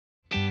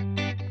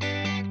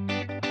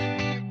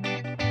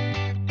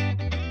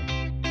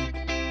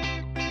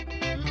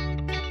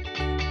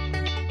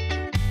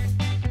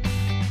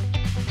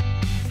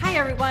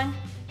everyone.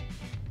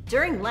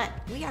 During Lent,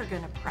 we are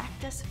going to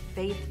practice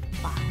Faith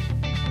 5.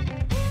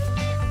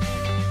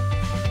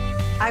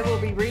 I will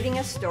be reading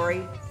a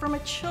story from a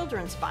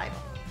children's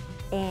Bible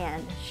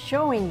and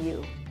showing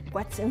you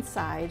what's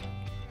inside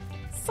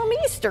some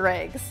Easter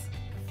eggs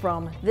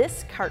from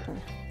this carton.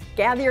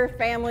 Gather your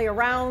family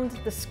around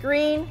the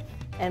screen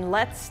and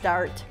let's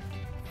start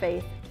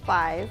Faith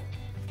 5,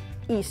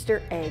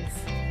 Easter eggs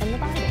in the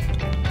Bible.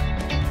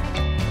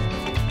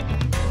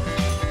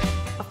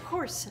 Of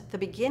course, the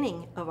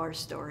beginning of our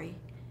story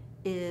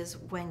is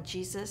when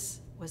Jesus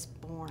was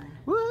born.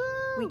 Woo!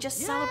 We just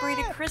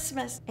celebrated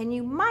Christmas, and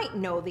you might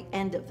know the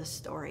end of the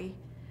story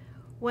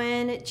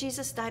when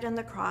Jesus died on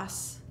the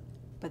cross,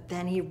 but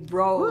then he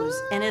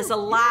rose and is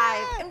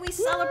alive, and we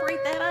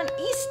celebrate that on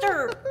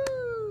Easter.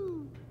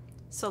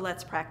 So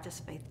let's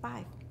practice Faith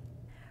 5.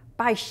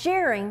 By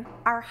sharing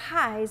our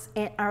highs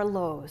and our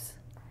lows.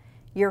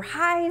 Your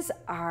highs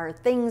are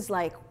things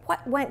like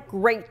what went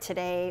great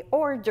today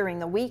or during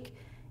the week,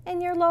 and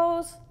your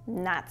lows,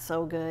 not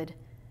so good.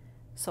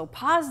 So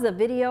pause the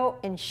video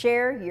and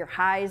share your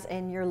highs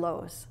and your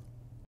lows.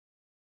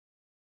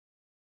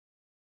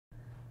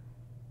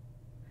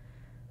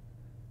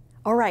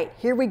 All right,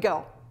 here we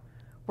go.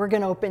 We're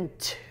going to open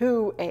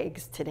 2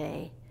 eggs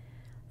today,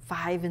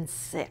 5 and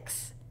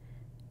 6,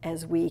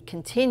 as we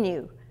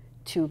continue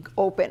to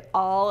open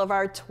all of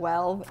our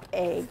 12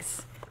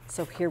 eggs.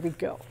 So here we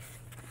go,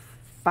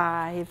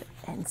 5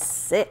 and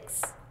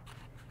 6.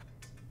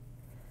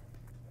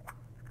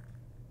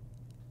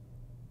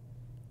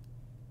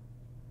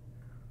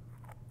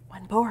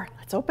 One more.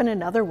 Let's open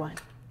another one.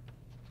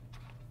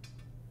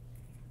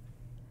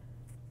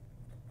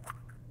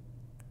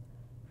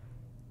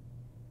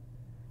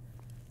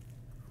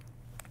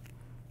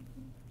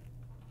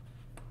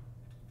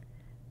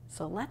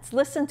 So let's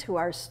listen to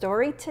our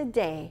story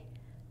today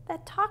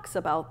that talks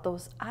about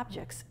those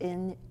objects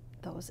in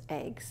those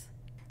eggs.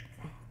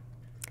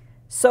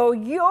 So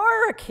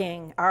you're a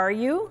king, are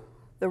you?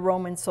 The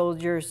Roman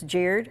soldiers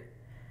jeered.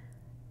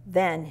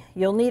 Then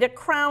you'll need a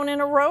crown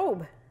and a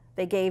robe.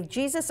 They gave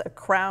Jesus a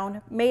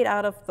crown made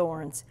out of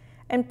thorns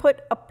and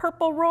put a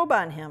purple robe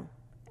on him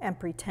and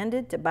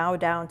pretended to bow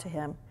down to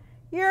him.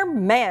 Your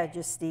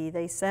Majesty,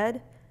 they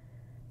said.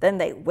 Then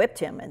they whipped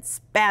him and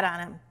spat on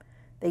him.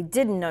 They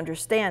didn't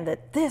understand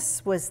that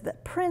this was the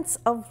Prince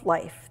of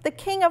Life, the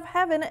King of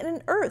heaven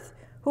and earth,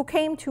 who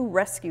came to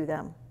rescue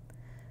them.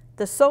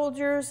 The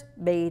soldiers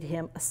made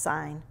him a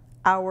sign,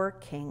 our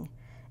King,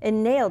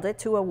 and nailed it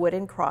to a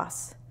wooden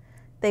cross.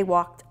 They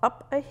walked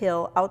up a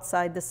hill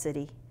outside the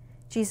city.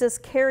 Jesus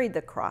carried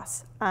the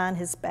cross on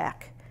his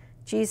back.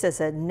 Jesus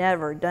had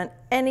never done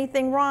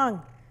anything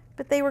wrong,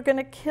 but they were going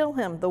to kill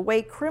him the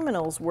way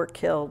criminals were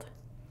killed.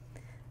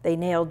 They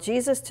nailed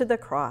Jesus to the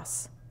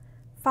cross.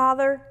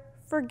 Father,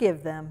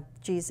 forgive them,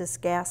 Jesus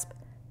gasped.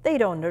 They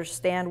don't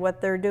understand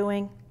what they're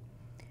doing.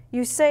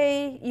 You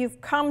say you've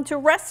come to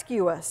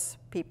rescue us,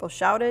 people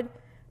shouted,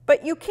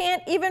 but you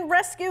can't even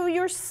rescue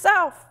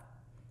yourself.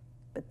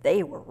 But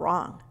they were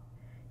wrong.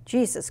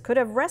 Jesus could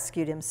have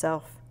rescued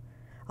himself.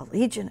 A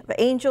legion of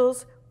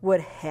angels would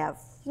have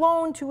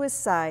flown to his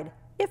side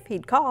if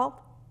he'd called.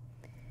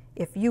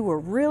 If you were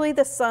really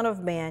the Son of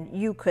Man,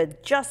 you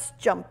could just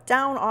jump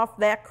down off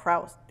that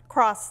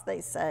cross,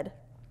 they said.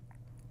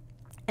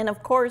 And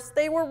of course,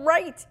 they were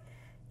right.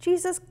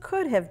 Jesus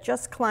could have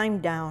just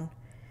climbed down.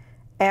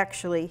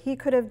 Actually, he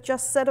could have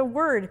just said a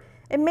word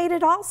and made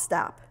it all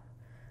stop.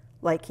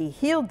 Like he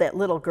healed that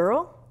little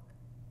girl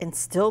and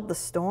stilled the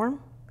storm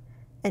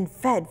and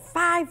fed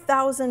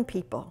 5,000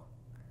 people.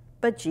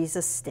 But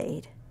Jesus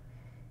stayed.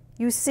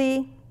 You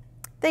see,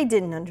 they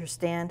didn't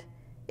understand.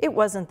 It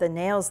wasn't the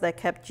nails that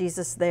kept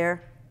Jesus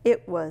there.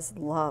 It was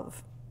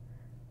love.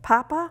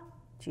 Papa,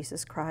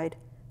 Jesus cried,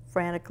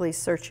 frantically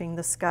searching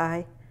the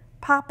sky.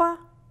 Papa,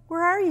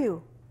 where are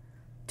you?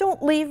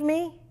 Don't leave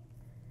me.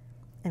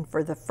 And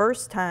for the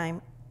first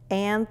time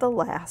and the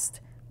last,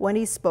 when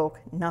he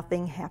spoke,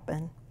 nothing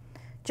happened.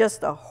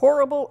 Just a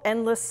horrible,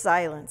 endless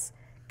silence.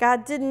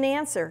 God didn't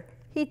answer.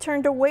 He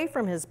turned away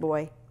from his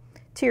boy.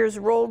 Tears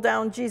rolled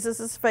down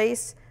Jesus'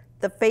 face,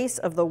 the face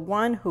of the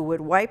one who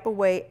would wipe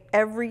away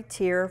every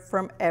tear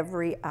from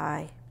every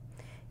eye.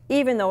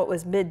 Even though it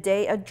was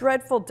midday, a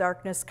dreadful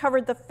darkness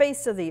covered the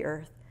face of the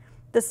earth.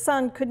 The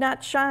sun could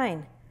not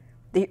shine.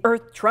 The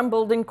earth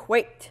trembled and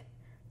quaked.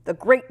 The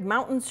great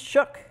mountains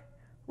shook.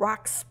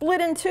 Rocks split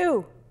in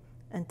two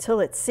until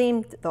it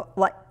seemed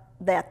like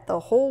that the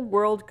whole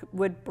world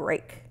would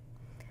break.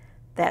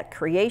 That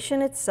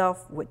creation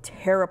itself would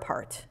tear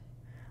apart.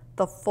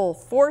 The full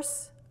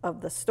force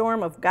of the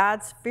storm of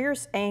God's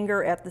fierce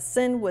anger at the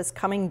sin was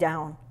coming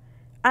down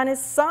on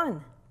his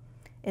Son.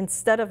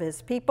 Instead of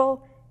his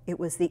people, it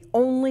was the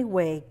only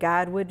way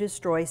God would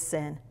destroy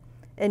sin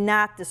and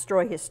not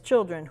destroy his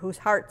children whose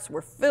hearts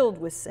were filled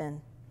with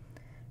sin.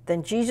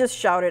 Then Jesus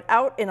shouted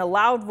out in a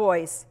loud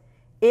voice,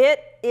 "It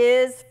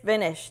is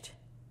finished."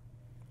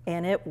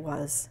 And it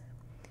was.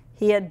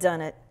 He had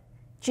done it.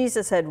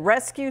 Jesus had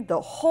rescued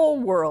the whole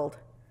world.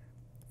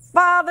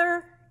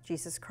 "Father,"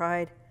 Jesus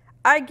cried,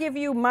 "I give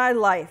you my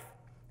life,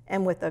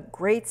 and with a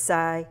great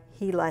sigh,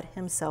 he let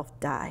himself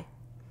die.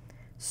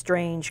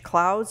 Strange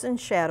clouds and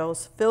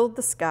shadows filled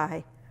the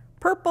sky,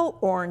 purple,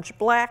 orange,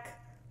 black,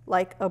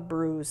 like a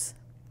bruise.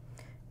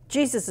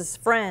 Jesus'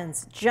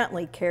 friends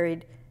gently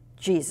carried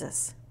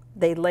Jesus.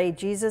 They laid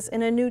Jesus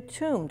in a new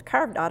tomb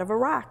carved out of a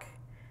rock.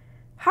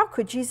 How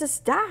could Jesus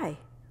die?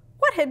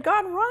 What had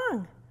gone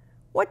wrong?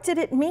 What did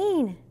it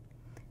mean?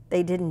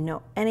 They didn't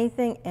know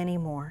anything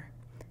anymore,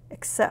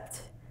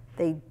 except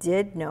they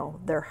did know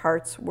their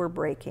hearts were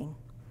breaking.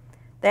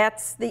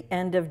 That's the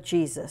end of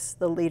Jesus,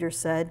 the leader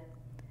said.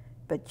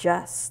 But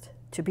just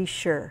to be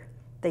sure,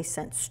 they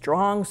sent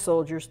strong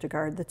soldiers to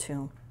guard the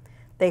tomb.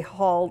 They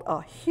hauled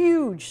a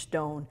huge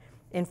stone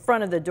in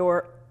front of the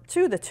door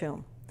to the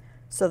tomb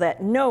so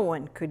that no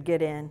one could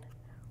get in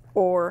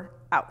or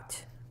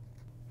out.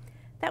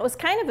 That was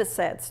kind of a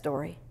sad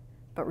story,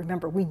 but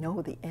remember, we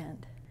know the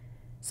end.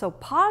 So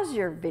pause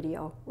your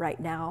video right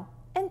now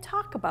and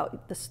talk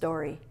about the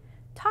story.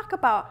 Talk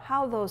about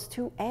how those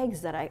 2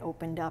 eggs that I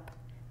opened up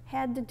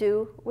had to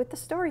do with the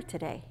story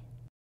today.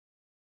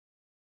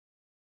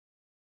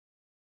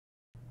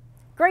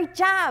 Great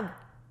job!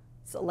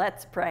 So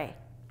let's pray.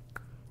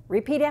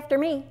 Repeat after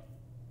me.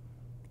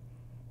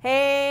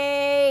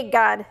 Hey,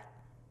 God,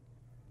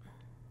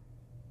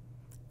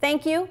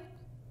 thank you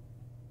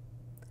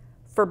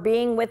for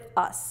being with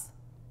us.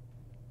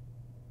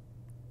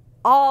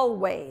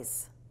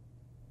 Always.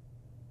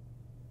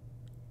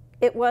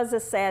 It was a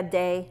sad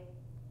day,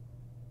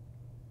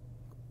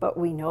 but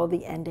we know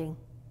the ending.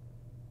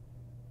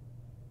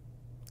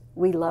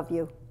 We love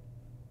you.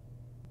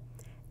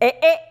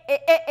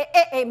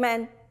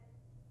 Amen.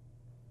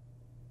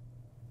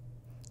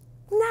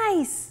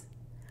 Nice.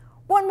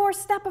 One more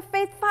step of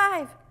faith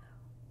 5.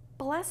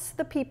 Bless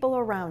the people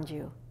around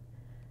you.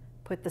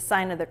 Put the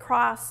sign of the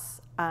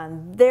cross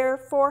on their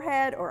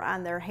forehead or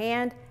on their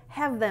hand.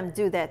 Have them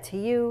do that to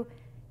you.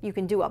 You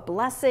can do a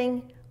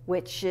blessing,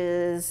 which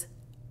is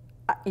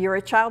you're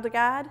a child of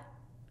God.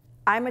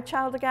 I'm a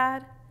child of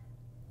God.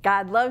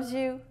 God loves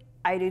you.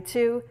 I do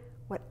too.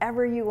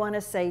 Whatever you want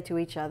to say to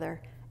each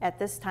other at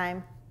this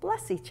time,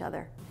 bless each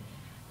other.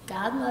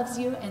 God loves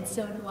you, and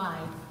so do I.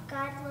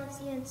 God loves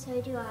you, and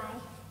so do I.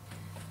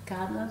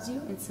 God loves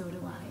you, and so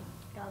do I.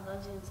 God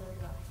loves you, and so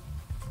do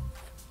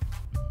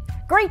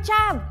I. Great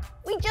job!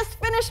 We just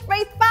finished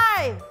Faith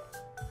 5.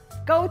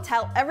 Go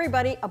tell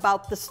everybody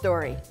about the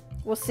story.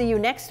 We'll see you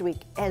next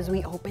week as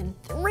we open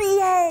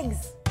 3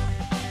 eggs.